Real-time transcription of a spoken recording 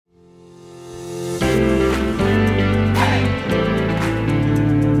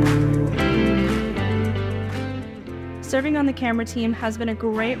Serving on the camera team has been a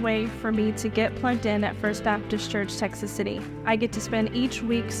great way for me to get plugged in at First Baptist Church, Texas City. I get to spend each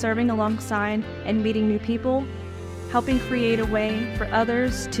week serving alongside and meeting new people, helping create a way for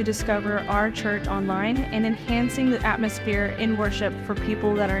others to discover our church online, and enhancing the atmosphere in worship for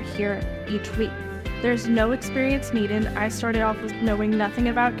people that are here each week. There's no experience needed. I started off with knowing nothing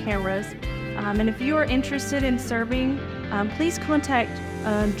about cameras, and if you are interested in serving, please contact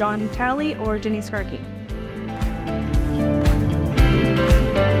John Talley or Jenny Skarkey.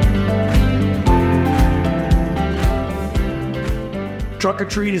 Trunk or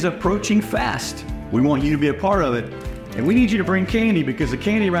Treat is approaching fast. We want you to be a part of it, and we need you to bring candy because the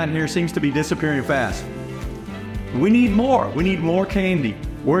candy around here seems to be disappearing fast. We need more. We need more candy.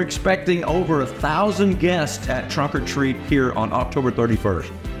 We're expecting over 1,000 guests at Trunk or Treat here on October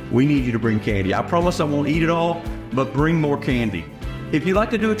 31st. We need you to bring candy. I promise I won't eat it all, but bring more candy. If you'd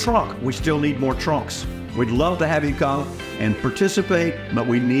like to do a trunk, we still need more trunks. We'd love to have you come and participate, but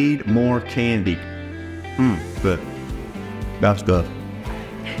we need more candy. Good. That's good.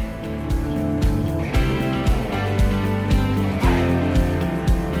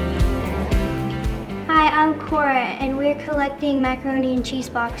 Hi, I'm Cora, and we're collecting macaroni and cheese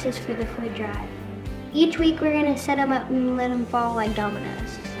boxes for the food drive. Each week we're going to set them up and let them fall like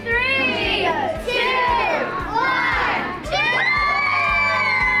dominoes. 3, 2, 1, 2!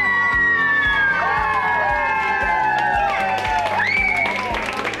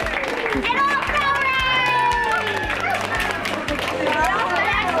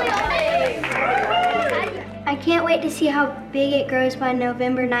 I can't wait to see how big it grows by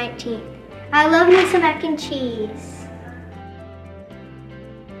November 19th. I love me some mac and cheese.